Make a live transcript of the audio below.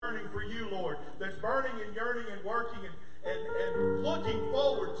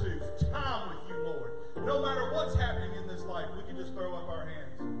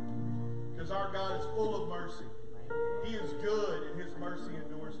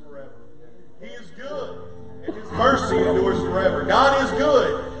He is good, and His mercy endures forever. God is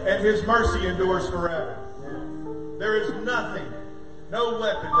good, and His mercy endures forever. There is nothing, no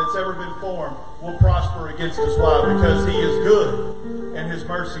weapon that's ever been formed will prosper against us. Why? Because He is good, and His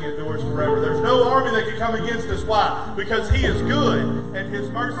mercy endures forever. There's no army that can come against us. Why? Because He is good, and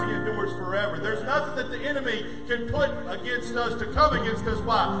His mercy endures forever. There's nothing that the enemy can put against us to come against us.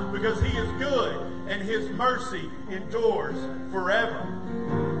 Why? Because He is good, and His mercy endures forever.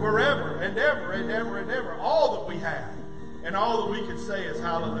 Forever and ever and ever and ever. All that we have and all that we can say is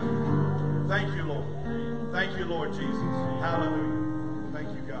hallelujah. Thank you, Lord. Thank you, Lord Jesus. Hallelujah. Thank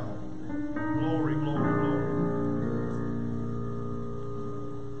you, God. Glory, glory, glory.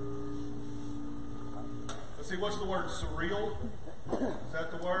 Let's see, what's the word? Surreal? Is that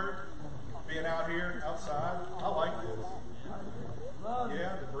the word? Being out here, outside? I like this.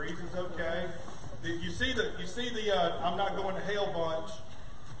 Yeah, the breeze is okay. You see the I'm not going to hell bunch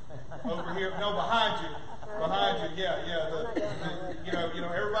over here? No, behind you. Behind you, yeah.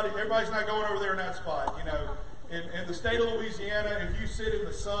 Everybody's not going over there in that spot. In the state of Louisiana, if you sit in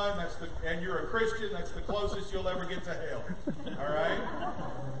the sun, and you're a Christian, that's the closest you'll ever get to hell. All right.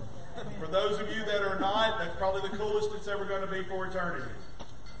 For those of you that are not, that's probably the coolest it's ever going to be for eternity.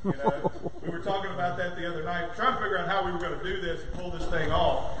 We were talking about that the other night, trying to figure out how we were going to do this and pull this thing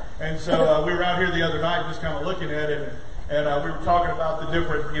off. And so we were out here the other night just kind of looking at it, and we were talking about the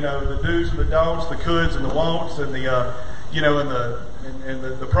different, the do's and the don'ts, the coulds and the won'ts, and the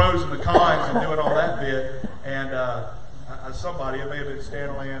pros and the cons, and doing all that bit. And somebody, it may have been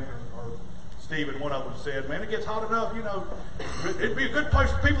Stanland or Stephen, one of them said, "Man, it gets hot enough, it'd be a good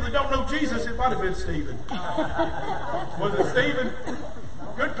place for people that don't know Jesus." It might have been Stephen. Was it Stephen?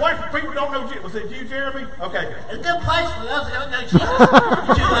 Good place for people who don't know Jesus. Was it you, Jeremy? Okay. It's a good place for those who don't know Jesus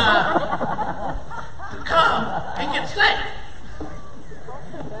to come and get saved.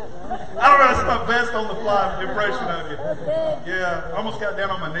 I don't know, that's my best on the fly impression of you. Yeah, I almost got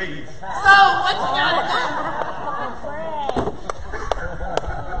down on my knees. So, what you gotta do?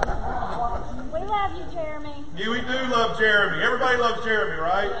 We love you, Jeremy. Yeah, we do love Jeremy. Everybody loves Jeremy,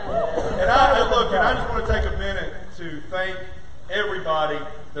 right? And I just want to take a minute to thank everybody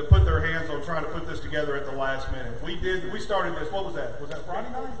that put their hands on trying to put this together at the last minute. We started this, what was that? Was that Friday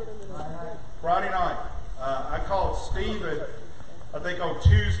night? Friday night. I called Stephen, I think on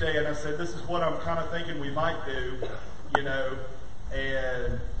Tuesday, and I said, this is what I'm kind of thinking we might do,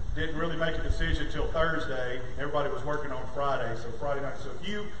 and didn't really make a decision till Thursday. Everybody was working on Friday, so Friday night. So if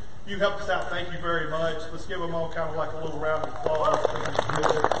you helped us out, thank you very much. Let's give them all kind of like a little round of applause.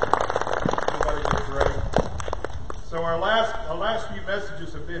 Everybody did great. So our last few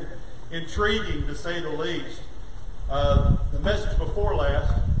messages have been intriguing, to say the least. The message before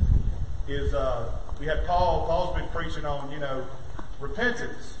last is we had Paul. Paul's been preaching on,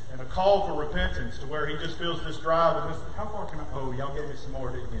 repentance and a call for repentance, to where he just feels this drive. And this, how far can I? Oh, y'all gave me some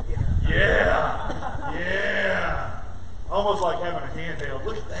more, didn't you? Yeah. Almost like having a handheld.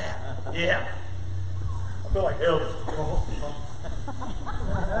 Look at that. Yeah. I feel like Elvis.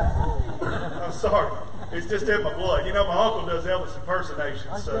 I'm sorry. It's just in my blood. My uncle does Elvis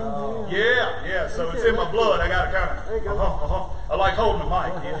impersonations. So yeah. So it's in my blood. I got to kind of. I like holding the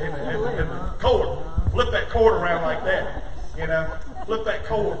mic and the cord. Flip that cord around like that. Flip that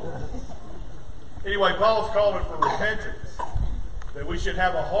cord. Anyway, Paul's calling for repentance. That we should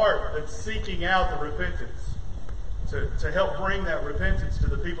have a heart that's seeking out the repentance to help bring that repentance to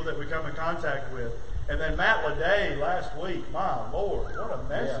the people that we come in contact with. And then Matt Leday last week. My Lord, what a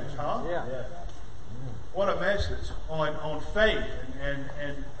message, huh? Yeah. What a message on faith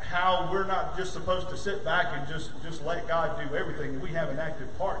and how we're not just supposed to sit back and just let God do everything. We have an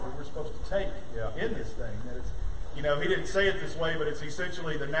active part that we're supposed to take in this thing. That it's, he didn't say it this way, but it's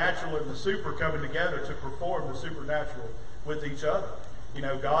essentially the natural and the super coming together to perform the supernatural with each other.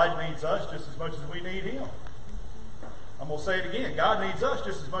 God needs us just as much as we need Him. I'm going to say it again. God needs us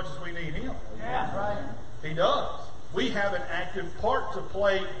just as much as we need Him. Yeah, right. He does. We have an active part to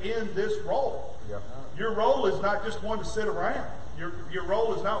play in this role. Yep. Your role is not just one to sit around. Your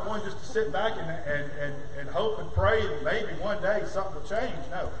role is not one just to sit back and hope and pray that maybe one day something will change.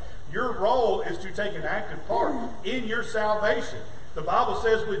 No. Your role is to take an active part in your salvation. The Bible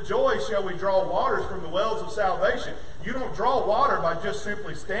says, with joy shall we draw waters from the wells of salvation. You don't draw water by just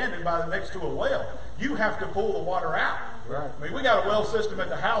simply standing by next to a well. You have to pull the water out. Right. I mean, we got a well system at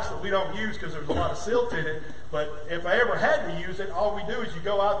the house that we don't use because there's a lot of silt in it. But if I ever had to use it, all we do is you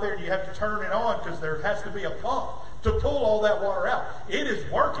go out there and you have to turn it on because there has to be a pump to pull all that water out. It is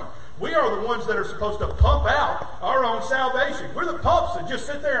working. We are the ones that are supposed to pump out our own salvation. We're the pumps that just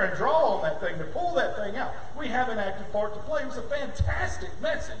sit there and draw on that thing, to pull that thing out. We have an active part to play. It was a fantastic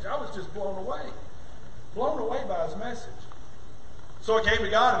message. I was just blown away by his message. So I came to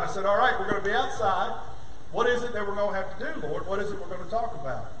God and I said, all right, we're going to be outside. What is it that we're going to have to do, Lord? What is it we're going to talk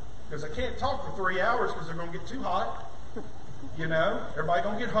about? Because I can't talk for 3 hours because they're going to get too hot. You know, everybody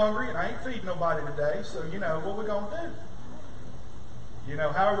going to get hungry, and I ain't feeding nobody today. So, you know, what are we going to do? You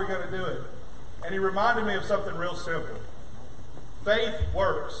know, how are we going to do it? And he reminded me of something real simple. Faith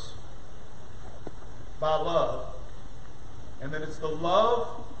works by love. And that it's the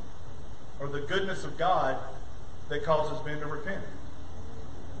love or the goodness of God that causes men to repent.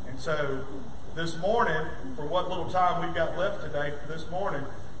 And so this morning, for what little time we've got left today, for this morning,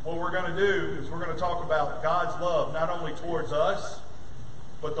 what we're going to do is we're going to talk about God's love, not only towards us,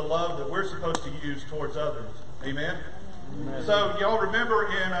 but the love that we're supposed to use towards others. Amen? Amen. So y'all remember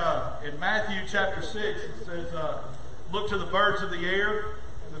in Matthew chapter 6, it says, look to the birds of the air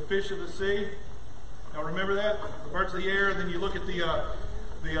and the fish of the sea. Y'all remember that? The birds of the air, and then you look at the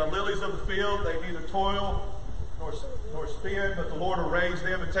lilies of the field. They neither toil nor spin, but the Lord will raise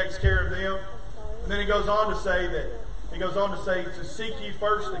them and takes care of them. And then he goes on to say to seek ye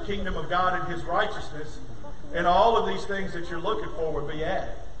first the kingdom of God and his righteousness, and all of these things that you're looking for will be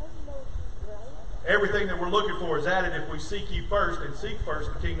added. Everything that we're looking for is added if we seek ye first and seek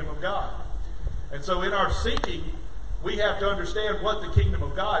first the kingdom of God. And so in our seeking, we have to understand what the kingdom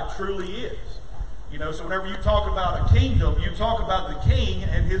of God truly is. You know, so whenever you talk about a kingdom, you talk about the king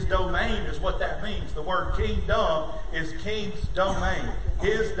and his domain is what that means. The word kingdom is king's domain.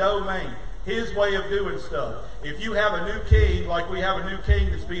 His domain. His way of doing stuff. If you have a new king, like we have a new king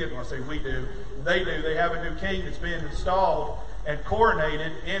that's being, well, I say we do, they have a new king that's being installed and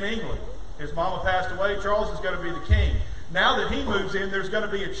coronated in England. His mama passed away, Charles is going to be the king. Now that he moves in, there's going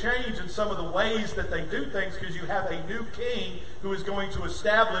to be a change in some of the ways that they do things because you have a new king who is going to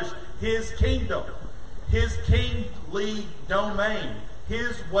establish his kingdom, his kingly domain,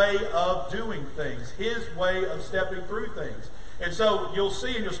 his way of doing things, his way of stepping through things. And so you'll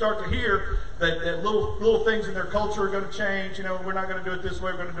see and you'll start to hear that little things in their culture are going to change. You know, we're not going to do it this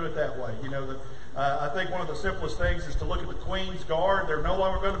way, we're going to do it that way. You know, I think one of the simplest things is to look at the Queen's Guard. They're no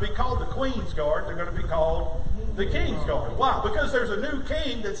longer going to be called the Queen's Guard. They're going to be called the King's Guard. Why? Because there's a new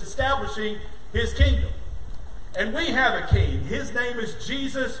king that's establishing his kingdom. And we have a king. His name is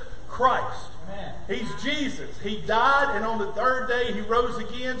Jesus Christ. Amen. He's Jesus. He died, and on the third day he rose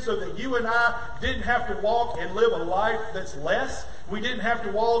again so that you and I didn't have to walk and live a life that's less. We didn't have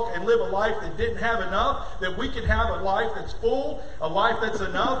to walk and live a life that didn't have enough, that we could have a life that's full, a life that's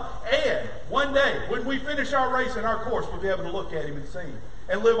enough. And one day, when we finish our race and our course, we'll be able to look at him and see him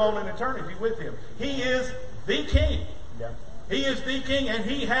and live on in eternity with him. He is the king. Yeah. He is the king, and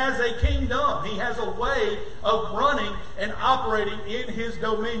he has a kingdom. He has a way of running and operating in his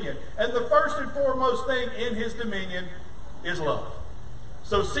dominion. And the first and foremost thing in his dominion is love.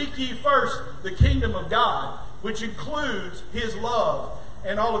 So seek ye first the kingdom of God, which includes his love,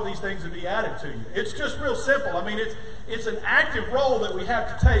 and all of these things will be added to you. It's just real simple. I mean, it's an active role that we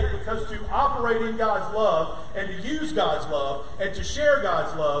have to take, because to operate in God's love and to use God's love and to share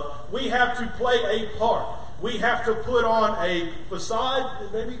God's love, we have to play a part. We have to put on a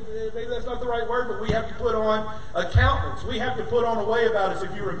facade. Maybe that's not the right word, but we have to put on a countenance. We have to put on a way about us.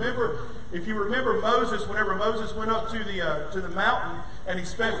 If you remember Moses, whenever Moses went up to the mountain and he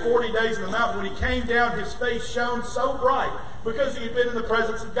spent 40 days in the mountain, when he came down, his face shone so bright because he had been in the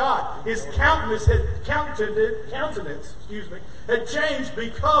presence of God. His countenance had changed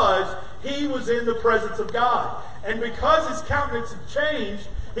because he was in the presence of God. And because his countenance had changed,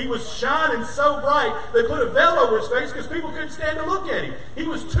 he was shining so bright, they put a veil over his face because people couldn't stand to look at him. He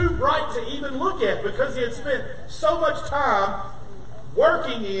was too bright to even look at because he had spent so much time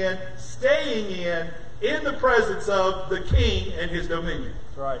working in, staying in the presence of the king and his dominion.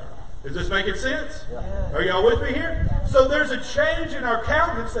 That's right. Is this making sense? Yeah. Are y'all with me here? So there's a change in our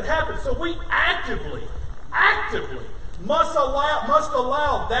countenance that happens. So we actively must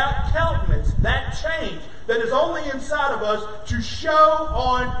allow that countenance, that change that is only inside of us, to show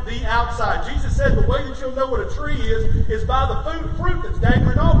on the outside. Jesus said the way that you'll know what a tree is by the fruit that's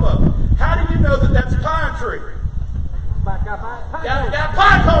dangling off of it. How do you know that that's a pine tree? Got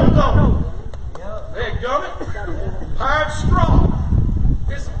pine cones on it. There you go. Pine straw.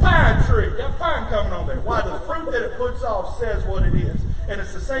 It's a pine tree. Got pine coming on there. Why? The fruit that it puts off says what it is. And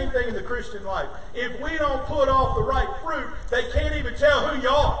it's the same thing in the Christian life. If we don't put off the right fruit, they can't even tell who you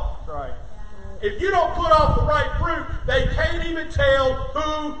are. That's right. If you don't put off the right fruit, they can't even tell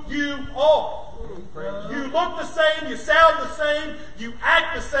who you are. You look the same, you sound the same, you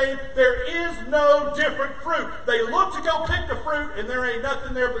act the same. There is no different fruit. They look to go pick the fruit, and there ain't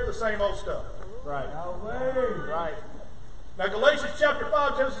nothing there but the same old stuff. Right. Right. Now, Galatians chapter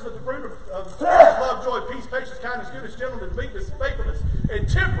 5 tells us that the fruit of the Spirit is love, joy, peace, patience, kindness, goodness, gentleness, meekness, faithfulness, and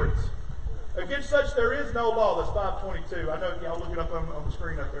temperance. Against such there is no law. That's 5:22. I know y'all look it up on the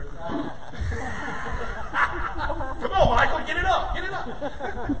screen up there. Come on, Michael, get it up. Get it up.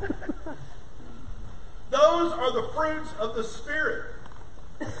 Those are the fruits of the Spirit.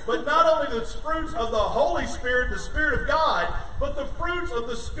 But not only the fruits of the Holy Spirit, the Spirit of God, but the fruits of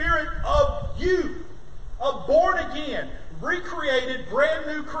the Spirit of you, of born again, recreated, brand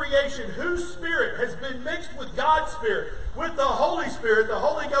new creation, whose spirit has been mixed with God's Spirit, with the Holy Spirit, the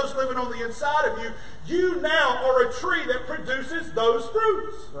Holy Ghost living on the inside of you. You now are a tree that produces those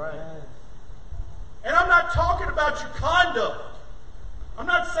fruits. Right. And I'm not talking about your conduct. I'm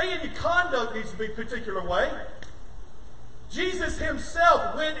not saying your conduct needs to be a particular way. Jesus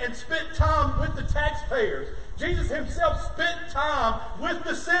himself went and spent time with the taxpayers. Jesus himself spent time with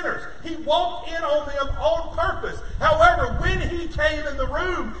the sinners. He walked in on them on purpose. However, when he came in the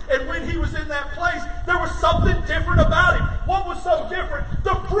room and when he was in that place, there was something different about him. What was so different?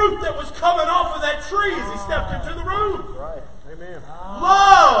 The fruit that was coming off of that tree as he stepped into the room. Right. Amen.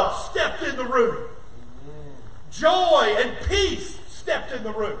 Love stepped in the room. Joy and peace stepped in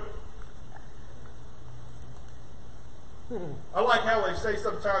the room. I like how they say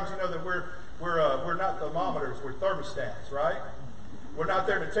sometimes, that we're not thermometers, we're thermostats, right? We're not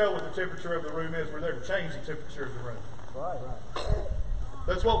there to tell what the temperature of the room is. We're there to change the temperature of the room. Right.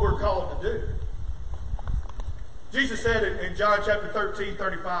 That's what we're called to do. Jesus said in John chapter 13:35,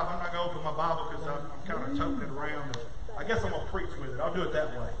 I'm not going to open my Bible because I'm kind of toting it around. I guess I'm going to preach with it. I'll do it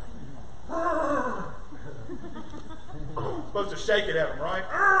that way. Supposed to shake it at them, right?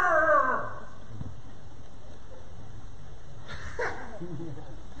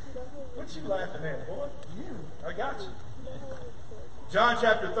 What you laughing at, boy? I got you. John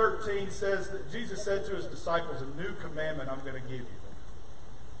chapter 13 says that Jesus said to his disciples, a new commandment I'm going to give you.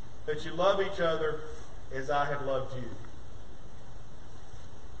 That you love each other as I have loved you.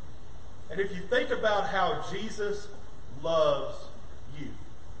 And if you think about how Jesus loves you.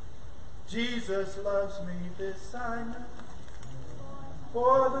 Jesus loves me, this I know.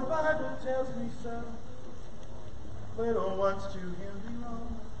 For the Bible tells me so. Little ones to him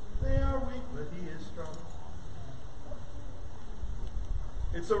belong. They are weak, but he is strong.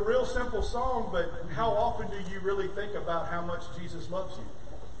 It's a real simple song, but how often do you really think about how much Jesus loves you?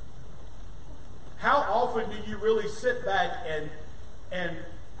 How often do you really sit back and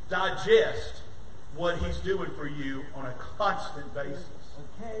digest what he's doing for you on a constant basis?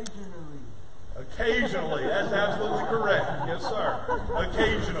 Occasionally. That's absolutely correct. Yes, sir.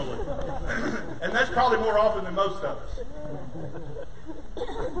 Occasionally. And that's probably more often than most of us.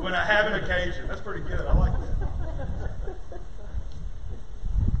 When I have an occasion. That's pretty good. I like that.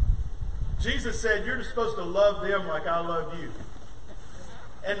 Jesus said, you're supposed to love them like I love you.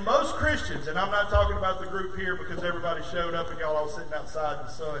 And most Christians, and I'm not talking about the group here because everybody showed up and y'all all sitting outside in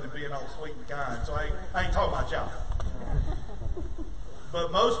the sun and being all sweet and kind, so I ain't talking about y'all.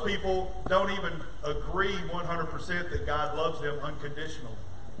 But most people don't even agree 100% that God loves them unconditionally.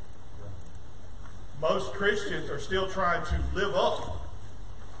 Most Christians are still trying to live up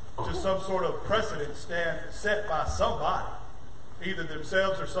to some sort of precedent set by somebody, either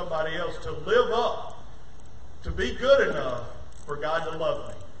themselves or somebody else, to live up, to be good enough for God to love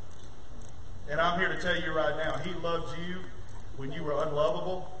me. And I'm here to tell you right now, he loved you when you were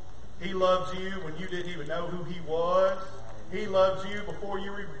unlovable. He loved you when you didn't even know who he was. He loves you before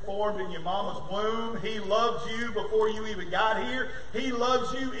you were formed in your mama's womb. He loves you before you even got here. He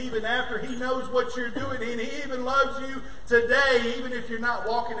loves you even after he knows what you're doing. And he even loves you today, even if you're not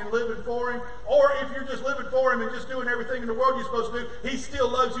walking and living for him, or if you're just living for him and just doing everything in the world you're supposed to do. He still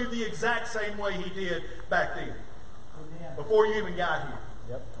loves you the exact same way he did back then, before you even got here.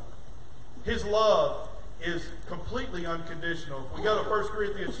 Yep. His love is completely unconditional. If we go to 1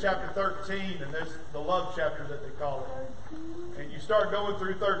 Corinthians chapter 13, and there's the love chapter that they call it. And you start going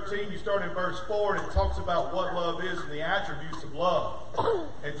through 13, you start in verse 4, and it talks about what love is and the attributes of love.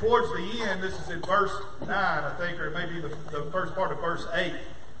 And towards the end, this is in verse 9, I think, or maybe the first part of verse 8.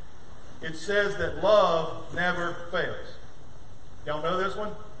 It says that love never fails. Y'all know this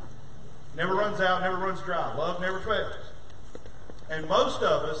one? Never runs out, never runs dry. Love never fails. And most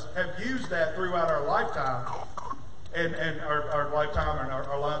of us have used that throughout our lifetime, and our lifetime and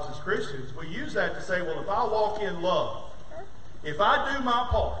our lives as Christians. We use that to say, well, if I walk in love, if I do my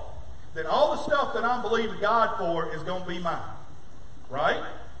part, then all the stuff that I'm believing God for is going to be mine. Right?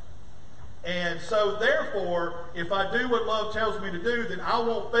 And so, therefore, if I do what love tells me to do, then I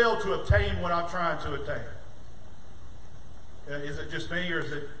won't fail to obtain what I'm trying to attain. Is it just me, or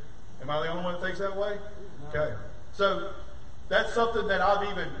am I the only one that thinks that way? Okay. So, that's something that I've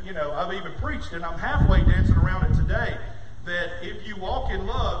even preached, and I'm halfway dancing around it today, that if you walk in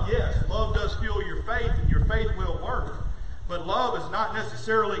love, yes, love does fuel your faith, and your faith will work. But love is not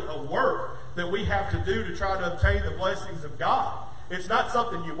necessarily a work that we have to do to try to obtain the blessings of God. It's not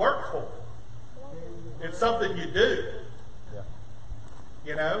something you work for. It's something you do.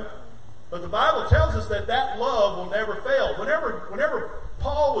 You know? But the Bible tells us that love will never fail. Whenever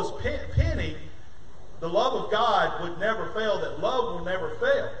Paul was penning, the love of God would never fail, that love will never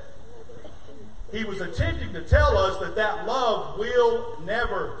fail. He was attempting to tell us that love will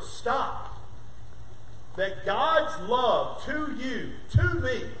never stop. That God's love to you, to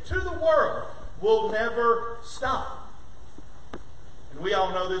me, to the world, will never stop. And we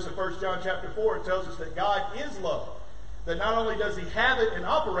all know this in 1 John chapter 4. It tells us that God is love. That not only does he have it and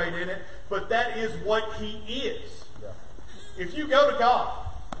operate in it, but that is what he is. Yeah. If you go to God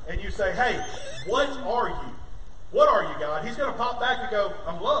and you say, hey, what are you? What are you, God? He's going to pop back and go,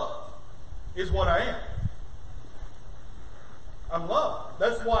 I'm love, is what I am. I'm love.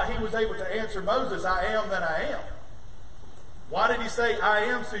 That's why he was able to answer Moses, I am that I am. Why did he say, I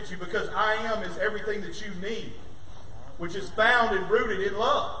am sent you? Because I am is everything that you need, which is found and rooted in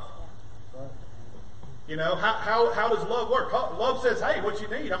love. You know, how does love work? Love says, hey, what you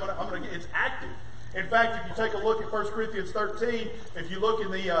need, I'm gonna get. It's active. In fact, if you take a look at 1 Corinthians 13, if you look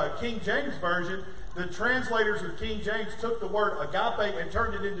in the King James Version, the translators of King James took the word agape and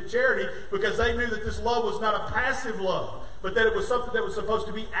turned it into charity because they knew that this love was not a passive love, but that it was something that was supposed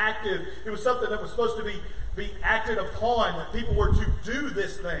to be active. It was something that was supposed to be acted upon, that people were to do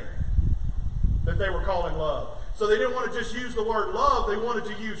this thing that they were calling love. So they didn't want to just use the word love, they wanted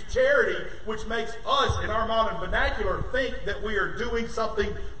to use charity, which makes us, in our modern vernacular, think that we are doing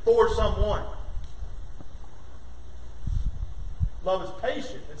something for someone. Love is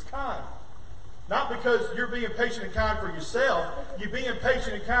patient, it's kind. Not because you're being patient and kind for yourself, you're being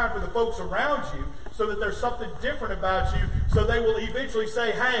patient and kind for the folks around you, so that there's something different about you, so they will eventually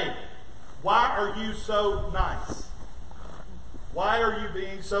say, hey, why are you so nice? Why are you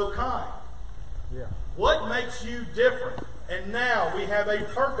being so kind? Yeah. What makes you different? And now we have a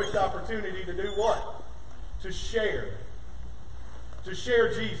perfect opportunity to do what? To share. To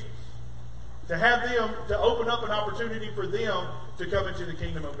share Jesus. To have them, to open up an opportunity for them to come into the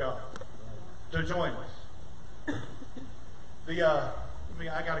kingdom of God. To join us. I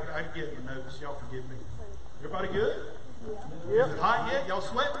gotta get the notes. Y'all forgive me. Everybody good? Yeah. Is it hot yet? Y'all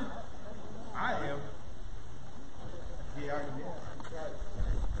sweating? I am. Yeah, I am.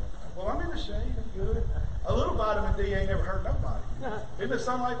 Well, I'm in the shade. It's good. A little vitamin D ain't never hurt nobody. Isn't it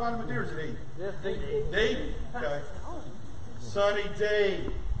sunlight vitamin D or is it E? Yes, D. D? Okay. Sunny D.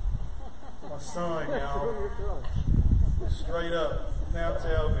 My son, y'all. Straight up. Now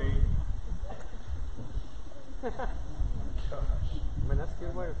tell me. Gosh. I mean, that's a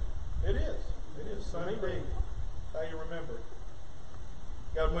good way. It is. It is. Sunny D. How you remember.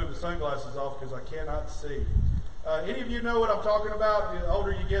 Got to move the sunglasses off because I cannot see. Any of you know what I'm talking about? The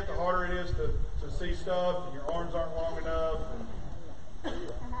older you get, the harder it is to see stuff, and your arms aren't long enough, and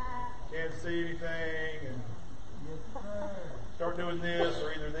can't see anything, and start doing this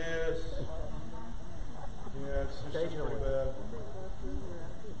or either this. Yeah, it's just pretty bad.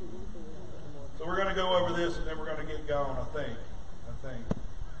 So we're going to go over this, and then we're going to get going, I think.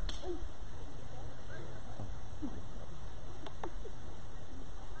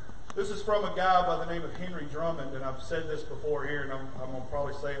 This is from a guy by the name of Henry Drummond, and I've said this before here, and I'm going to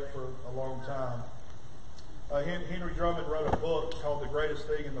probably say it for a long time. Henry Drummond wrote a book called The Greatest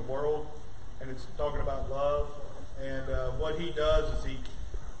Thing in the World, and it's talking about love. And what he does is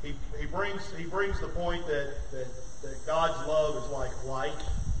he brings the point that God's love is like light,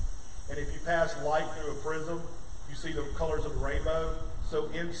 and if you pass light through a prism, you see the colors of the rainbow. So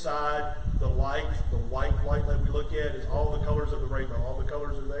inside the light, the white light that we look at, is all the colors of the rainbow. All the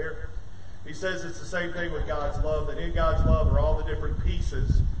colors are there. He says it's the same thing with God's love, that in God's love are all the different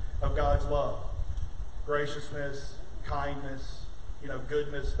pieces of God's love. Graciousness, kindness,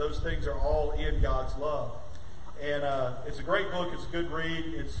 goodness. Those things are all in God's love. And it's a great book. It's a good read.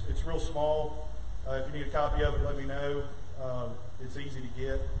 It's real small. If you need a copy of it, let me know. It's easy to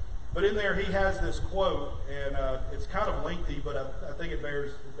get. But in there, he has this quote, and it's kind of lengthy, but I think it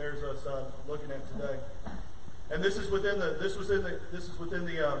bears us looking at today. And this is within the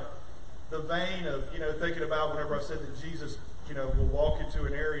vein of thinking about whenever I said that Jesus will walk into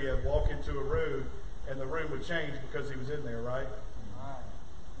an area, walk into a room, and the room would change because he was in there, right?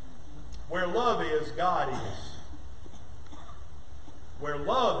 Where love is, God is. Where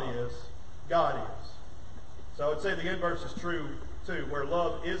love is, God is. So I would say the inverse is true too. Where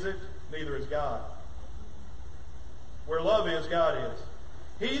love isn't, neither is God. Where love is, God is.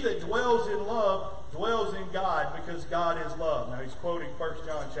 He that dwells in love dwells in God, because God is love. Now he's quoting 1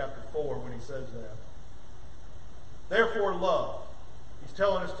 John chapter 4 when he says that. Therefore love. He's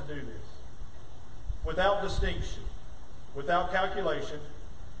telling us to do this. Without distinction, without calculation,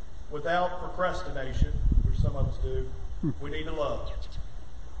 without procrastination, which some of us do, we need to love.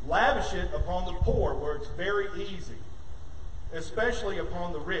 Lavish it upon the poor, where it's very easy, especially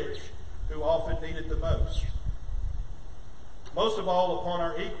upon the rich, who often need it the most. Most of all upon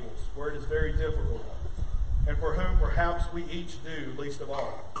our equals, where it is very difficult, and for whom perhaps we each do least of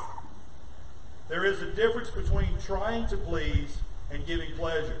all. There is a difference between trying to please and giving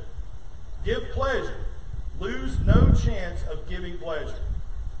pleasure. Give pleasure. Lose no chance of giving pleasure.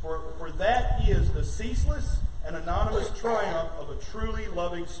 For that is the ceaseless and anonymous triumph of a truly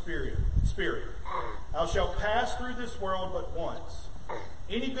loving spirit. I shall pass through this world but once.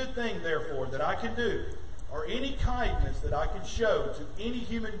 Any good thing, therefore, that I can do, or any kindness that I can show to any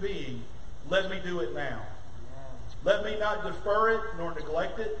human being, let me do it now. Let me not defer it nor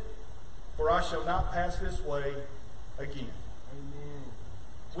neglect it, for I shall not pass this way again. Amen.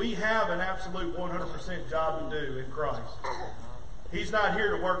 We have an absolute 100% job to do in Christ. He's not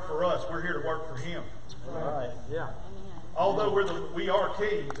here to work for us. We're here to work for Him. Right. Yeah. Although we are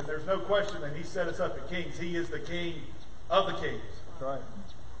kings, and there's no question that He set us up as kings. He is the King of the kings. That's right.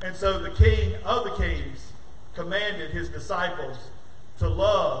 And so the King of the kings commanded His disciples to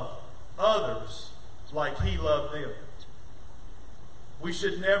love others like He loved them. We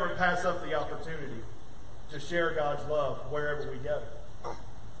should never pass up the opportunity to share God's love wherever we go.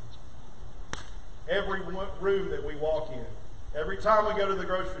 Every room that we walk in, every time we go to the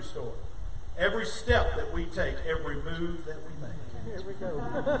grocery store, every step that we take, every move that we make. Here we go.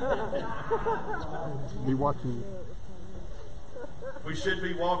 Be watching you. We should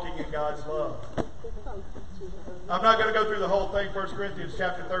be walking in God's love. I'm not going to go through the whole thing. 1 Corinthians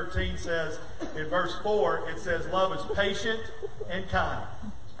chapter 13 says, in verse 4, it says, love is patient and kind.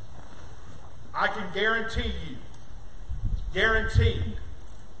 I can guarantee you,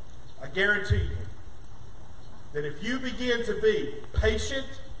 I guarantee you, that if you begin to be patient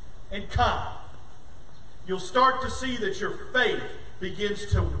and kind, you'll start to see that your faith begins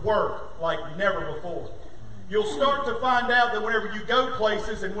to work like never before. You'll start to find out that whenever you go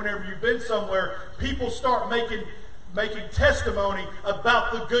places and whenever you've been somewhere, people start making testimony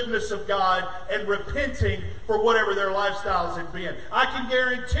about the goodness of God and repenting for whatever their lifestyles have been. I can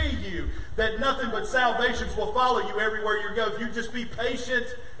guarantee you that nothing but salvations will follow you everywhere you go. If you just be patient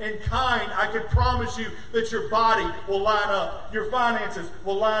and kind, I can promise you that your body will line up, your finances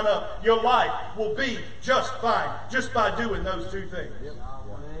will line up, your life will be just fine just by doing those two things. Yep.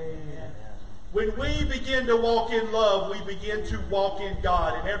 When we begin to walk in love, we begin to walk in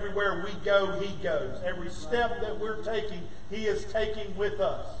God. And everywhere we go, He goes. Every step that we're taking, He is taking with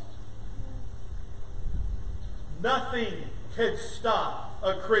us. Nothing can stop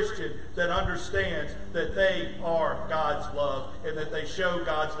a Christian that understands that they are God's love and that they show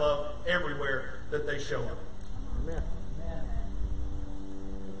God's love everywhere that they show Him. Amen.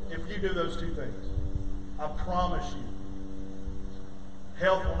 If you do those two things, I promise you,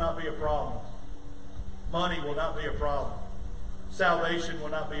 health will not be a problem. Money will not be a problem. Salvation will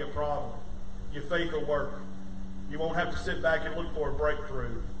not be a problem. Your faith will work. You won't have to sit back and look for a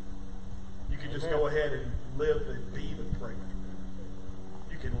breakthrough. You can just go ahead and live and be the breakthrough.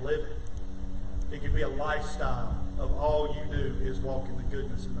 You can live it. It can be a lifestyle of all you do is walk in the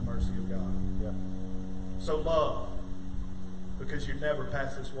goodness and the mercy of God. Yeah. So love, because you never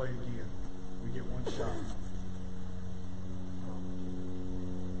pass this way again. We get one shot.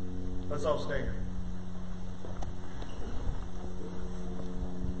 Let's all stand.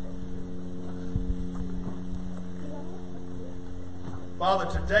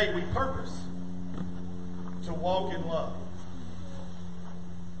 Father, today we purpose to walk in love.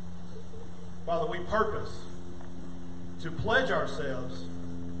 Father, we purpose to pledge ourselves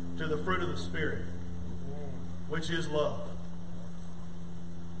to the fruit of the Spirit, which is love.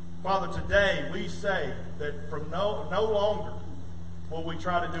 Father, today we say that from no longer will we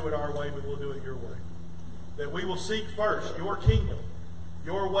try to do it our way, but we'll do it your way. That we will seek first your kingdom,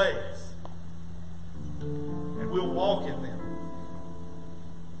 your ways, and we'll walk in them.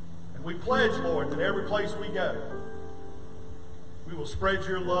 We pledge, Lord, that every place we go, we will spread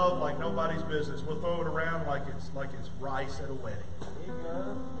your love like nobody's business. We'll throw it around like it's rice at a wedding.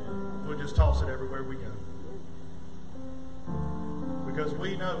 We'll just toss it everywhere we go. Because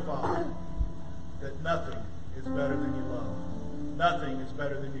we know, Father, that nothing is better than your love. Nothing is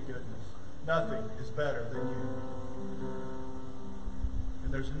better than your goodness. Nothing is better than you.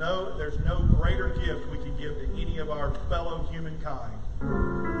 And there's no greater gift we can give to any of our fellow humankind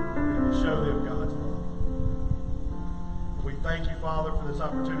than to show them God's love. We thank you, Father, for this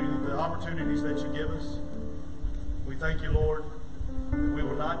opportunity, the opportunities that you give us. We thank you, Lord, that we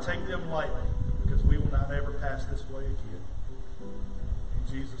will not take them lightly, because we will not ever pass this way again. In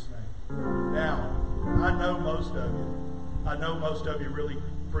Jesus' name. Now, I know most of you really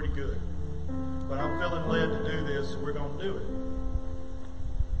pretty good. But I'm feeling led to do this, so we're going to do it.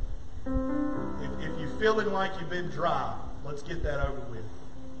 If you're feeling like you've been dry, let's get that over with.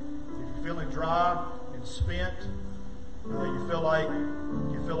 If you're feeling dry and spent, you feel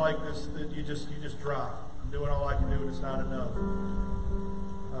like this, that you just dry. I'm doing all I can do and it's not enough.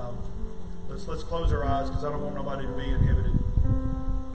 Let's close our eyes, because I don't want nobody to be inhibited.